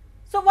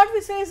 So, what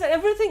we say is that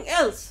everything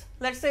else,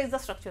 let us say, is the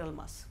structural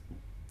mass.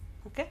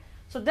 Okay.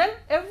 So, then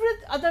every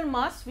other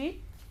mass we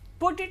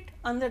put it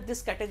under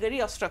this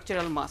category of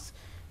structural mass,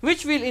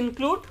 which will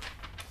include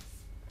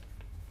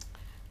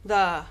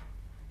the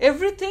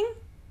everything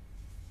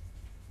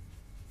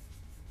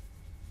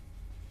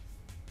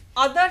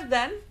other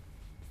than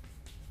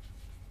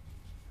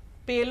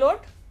payload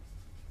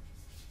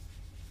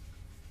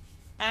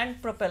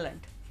and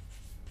propellant.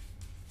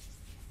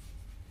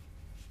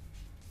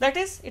 That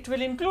is, it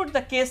will include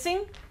the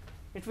casing,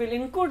 it will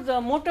include the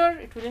motor,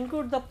 it will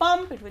include the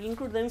pump, it will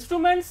include the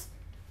instruments,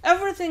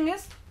 everything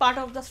is part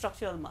of the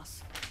structural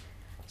mass.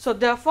 So,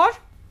 therefore,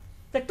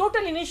 the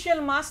total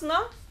initial mass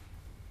now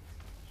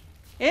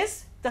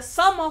is the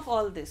sum of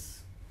all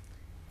this.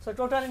 So,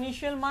 total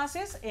initial mass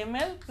is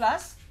ml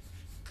plus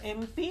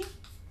mp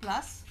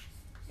plus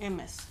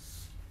ms.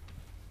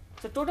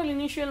 So, total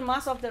initial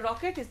mass of the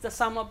rocket is the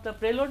sum of the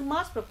payload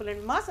mass,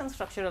 propellant mass and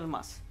structural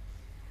mass.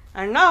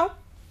 And now,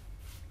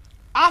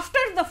 after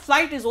the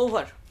flight is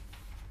over,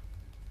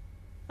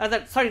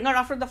 not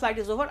after the flight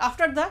is over,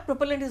 after the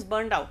propellant is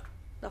burned out,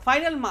 the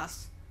final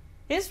mass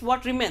is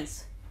what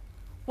remains.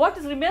 What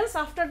remains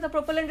after the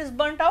propellant is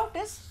burnt out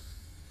is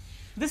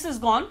this is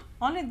gone,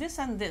 only this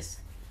and this.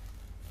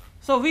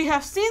 So, we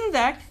have seen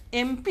that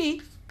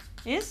MP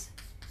is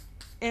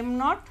m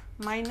naught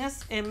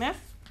minus mf,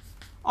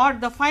 or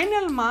the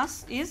final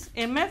mass is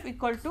mf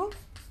equal to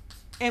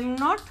m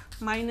naught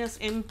minus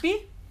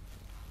mp.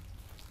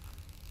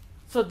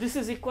 So, this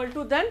is equal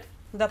to then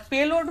the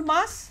payload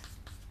mass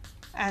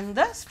and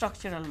the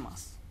structural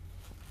mass.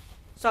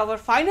 So, our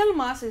final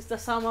mass is the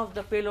sum of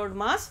the payload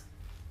mass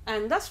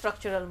and the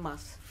structural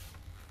mass,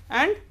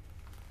 and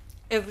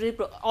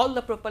all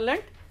the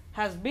propellant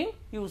has been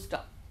used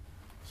up.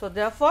 So,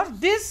 therefore,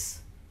 this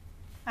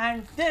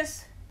and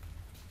this,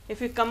 if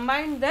we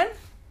combine, then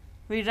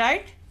we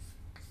write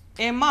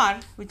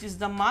Mr, which is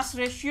the mass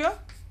ratio,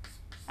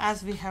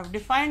 as we have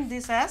defined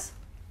this as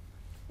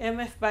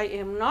mf by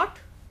m naught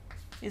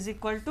is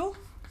equal to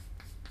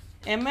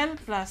ml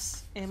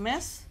plus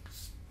ms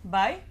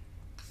by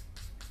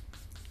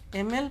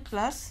ml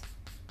plus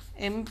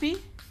mp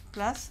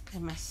plus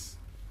ms.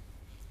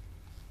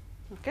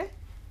 Okay.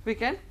 We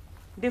can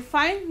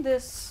define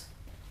this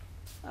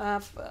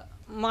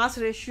mass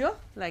ratio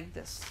like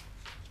this,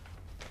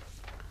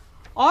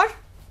 or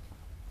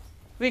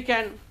we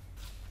can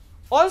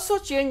also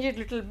change it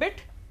little bit.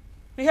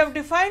 We have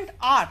defined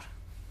R.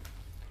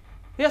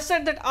 We have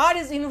said that R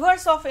is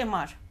inverse of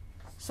Mr.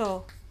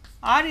 So,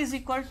 R is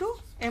equal to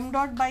m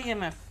dot by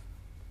mf.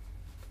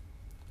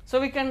 So,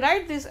 we can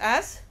write this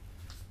as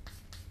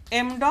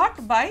m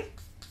dot by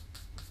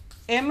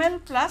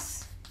ml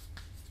plus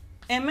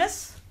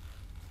ms.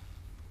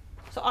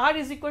 So, R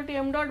is equal to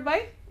m dot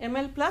by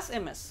ml plus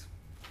ms.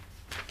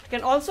 It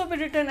can also be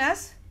written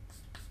as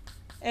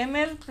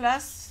ml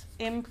plus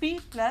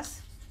mp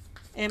plus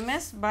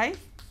ms by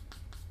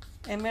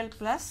ml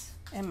plus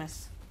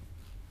ms.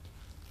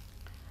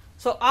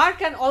 So, R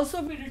can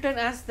also be written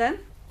as then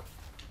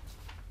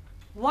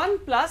 1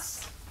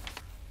 plus,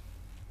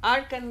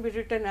 R can be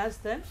written as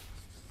then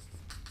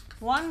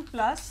 1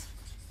 plus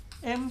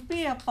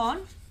mp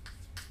upon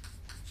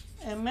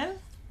ml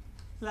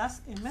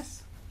plus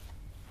ms.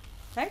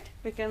 Right,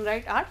 we can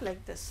write R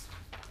like this.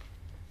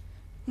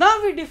 Now,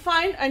 we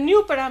define a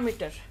new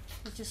parameter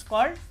which is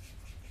called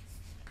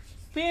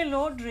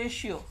payload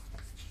ratio.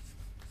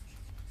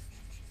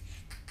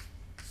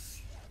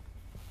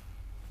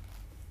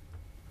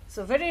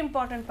 So, very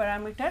important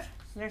parameter,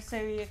 let us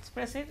say we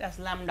express it as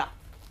lambda.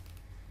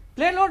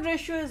 Payload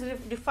ratio is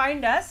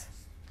defined as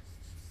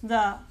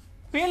the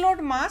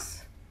payload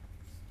mass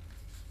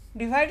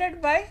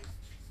divided by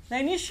the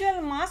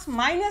initial mass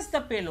minus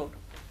the payload,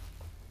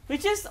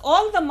 which is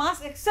all the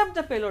mass except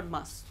the payload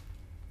mass.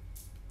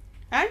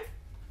 And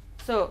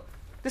so,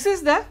 this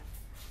is the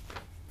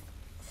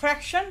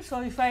fraction.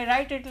 So, if I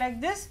write it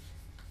like this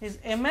is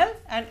ml,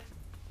 and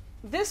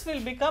this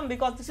will become,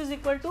 because this is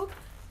equal to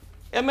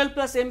ml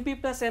plus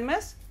mp plus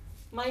ms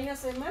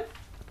minus ml.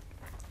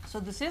 So,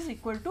 this is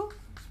equal to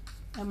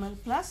ml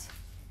plus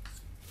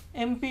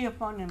mp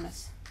upon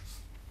ms.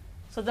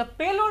 So, the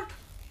payload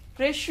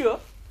ratio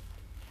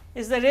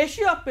is the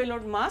ratio of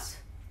payload mass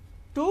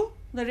to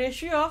the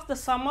ratio of the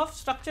sum of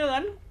structural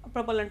and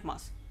propellant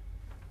mass.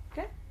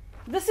 Okay.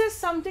 This is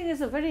something,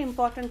 is a very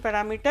important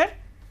parameter,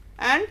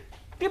 and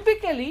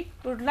typically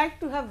we would like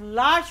to have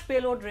large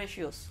payload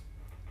ratios,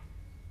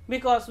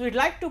 because we would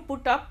like to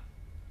put up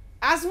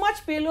as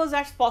much payloads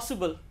as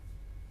possible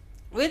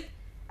with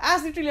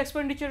as little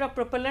expenditure of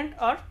propellant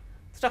or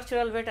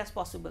structural weight as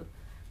possible.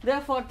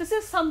 Therefore, this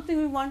is something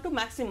we want to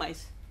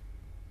maximize.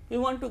 We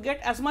want to get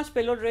as much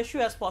payload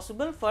ratio as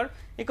possible for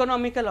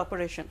economical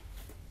operation.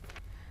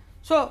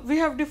 So, we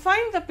have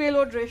defined the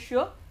payload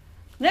ratio.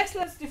 Next,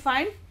 let us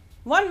define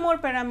one more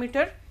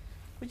parameter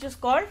which is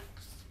called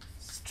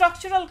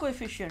structural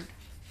coefficient.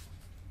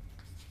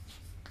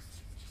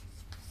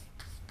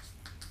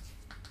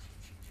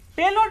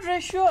 Payload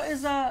ratio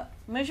is a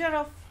measure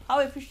of how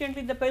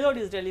efficiently the payload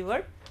is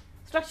delivered.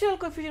 Structural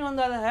coefficient, on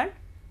the other hand,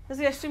 is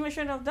the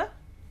estimation of the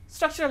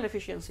structural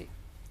efficiency.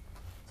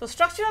 So,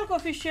 structural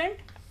coefficient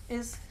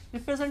is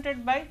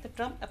represented by the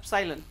term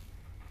epsilon,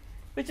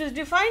 which is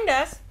defined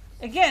as,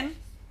 again,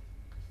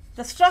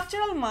 the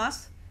structural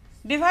mass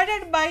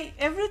divided by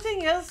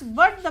everything else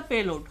but the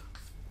payload.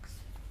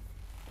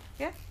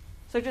 Okay.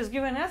 So, it is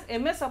given as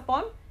ms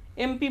upon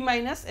mp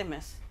minus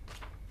ms.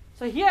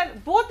 So, here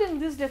both in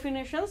these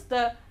definitions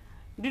the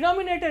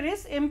denominator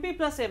is mp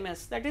plus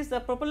ms, that is the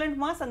propellant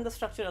mass and the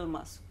structural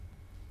mass.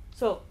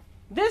 So,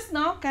 this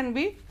now can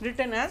be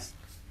written as,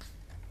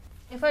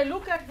 if I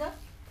look at the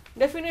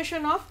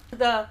definition of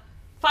the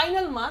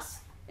final mass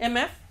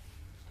mf,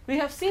 we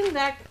have seen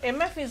that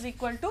mf is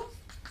equal to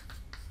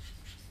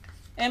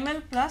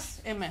ml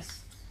plus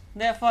ms.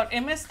 Therefore,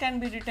 ms can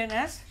be written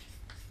as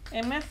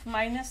mf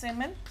minus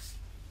ml,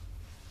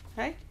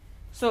 right.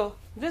 So,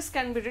 this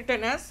can be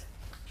written as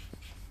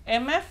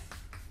mf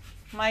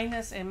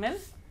minus ml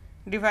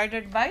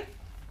divided by,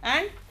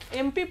 and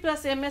mp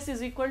plus ms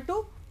is equal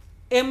to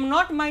m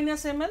naught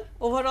minus ml,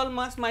 overall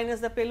mass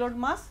minus the payload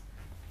mass.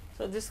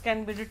 So, this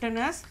can be written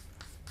as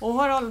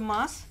overall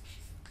mass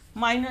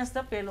minus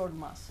the payload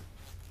mass.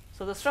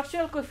 So, the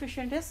structural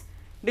coefficient is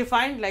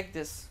defined like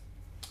this.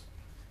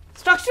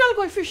 Structural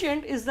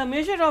coefficient is the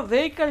measure of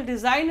vehicle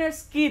designer's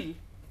skill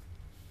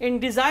in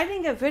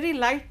designing a very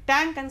light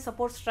tank and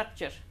support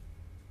structure.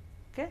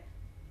 Okay.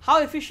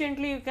 How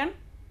efficiently you can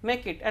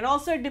make it, and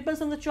also it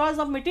depends on the choice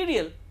of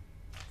material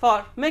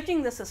for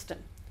making the system.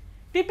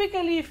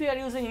 Typically, if you are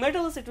using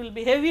metals, it will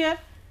be heavier.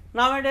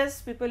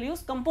 Nowadays, people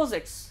use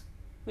composites,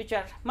 which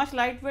are much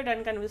lightweight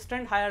and can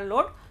withstand higher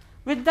load.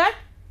 With that,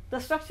 the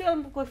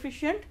structural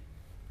coefficient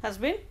has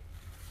been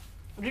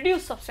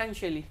reduced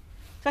substantially.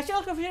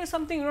 Structural coefficient is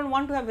something you do not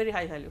want to have very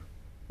high value.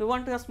 You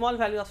want to have small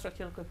value of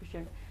structural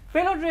coefficient.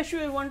 Payload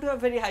ratio you want to have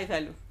very high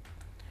value.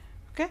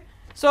 Okay.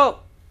 So,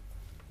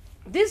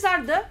 these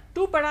are the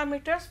two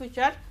parameters which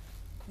are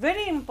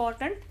very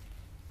important,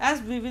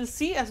 as we will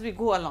see as we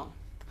go along.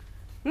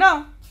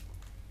 Now,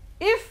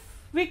 if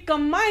we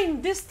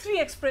combine these three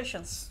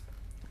expressions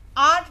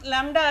r,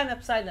 lambda and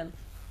epsilon,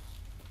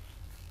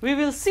 we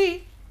will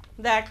see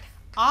that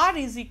r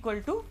is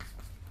equal to,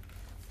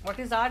 what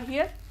is r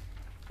here?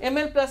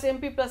 ml plus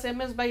mp plus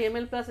ms by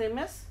ml plus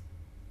ms.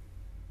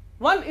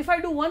 1, if I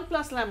do 1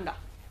 plus lambda,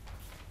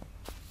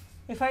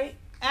 if I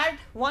add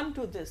 1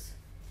 to this,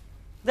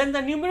 then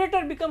the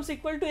numerator becomes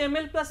equal to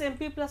ml plus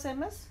mp plus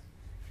ms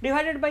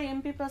divided by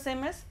mp plus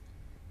ms.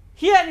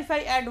 Here if I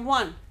add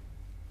 1,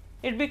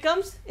 it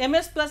becomes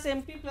ms plus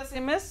mp plus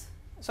ms,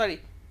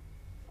 sorry,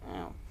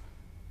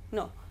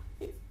 no,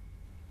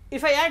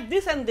 if I add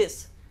this and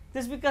this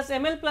becomes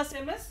ml plus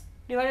ms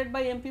divided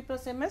by mp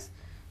plus ms.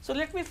 So,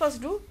 let me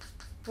first do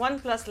 1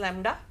 plus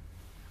lambda.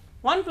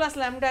 1 plus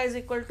lambda is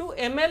equal to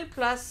ml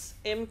plus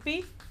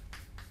mp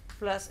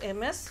plus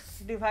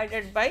ms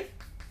divided by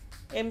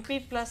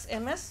mp plus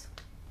ms,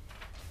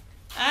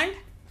 and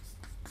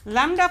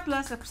lambda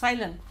plus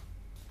epsilon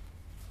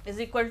is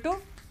equal to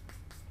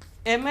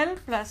ml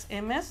plus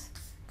ms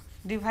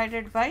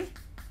divided by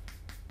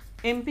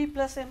mp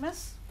plus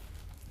ms.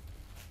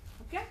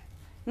 Okay.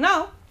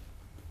 Now,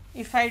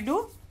 if I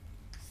do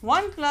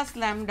 1 plus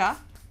lambda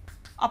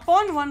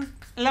upon 1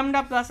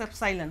 lambda plus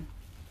epsilon,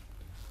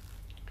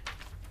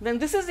 then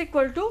this is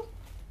equal to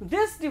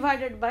this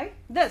divided by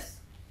this.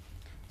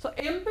 So,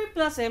 mp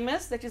plus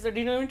ms, that is the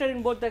denominator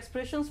in both the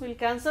expressions, will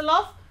cancel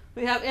off.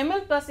 We have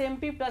ml plus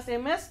mp plus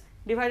ms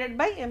divided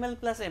by ml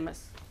plus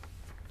ms.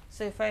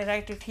 So, if I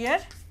write it here,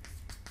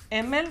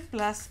 ml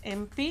plus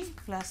mp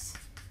plus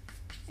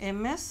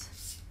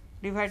ms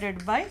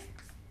divided by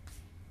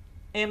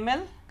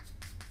ml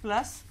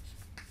plus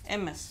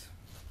ms,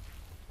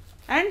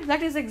 and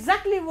that is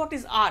exactly what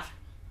is r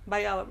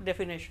by our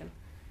definition.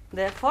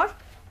 Therefore,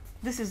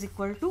 this is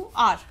equal to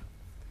r.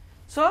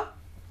 So,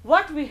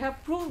 what we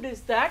have proved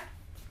is that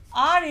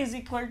r is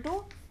equal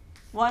to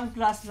 1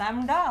 plus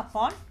lambda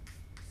upon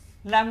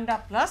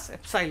lambda plus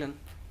epsilon.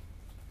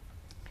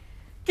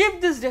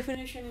 Keep this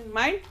definition in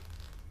mind.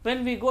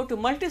 When we go to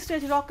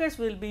multi-stage rockets,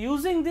 we will be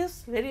using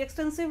this very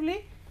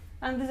extensively,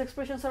 and these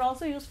expressions are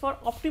also used for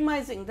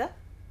optimizing the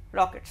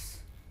rockets.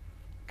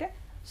 Okay.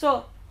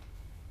 So,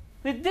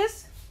 with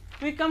this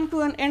we come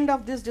to an end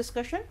of this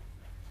discussion.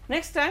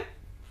 Next time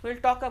we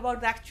will talk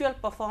about the actual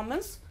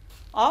performance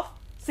of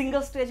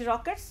single stage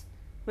rockets.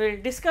 We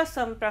will discuss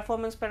some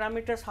performance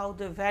parameters, how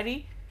they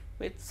vary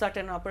with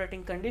certain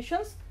operating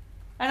conditions,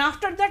 and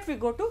after that we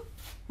go to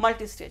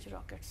multi-stage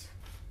rockets.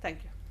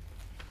 Thank you.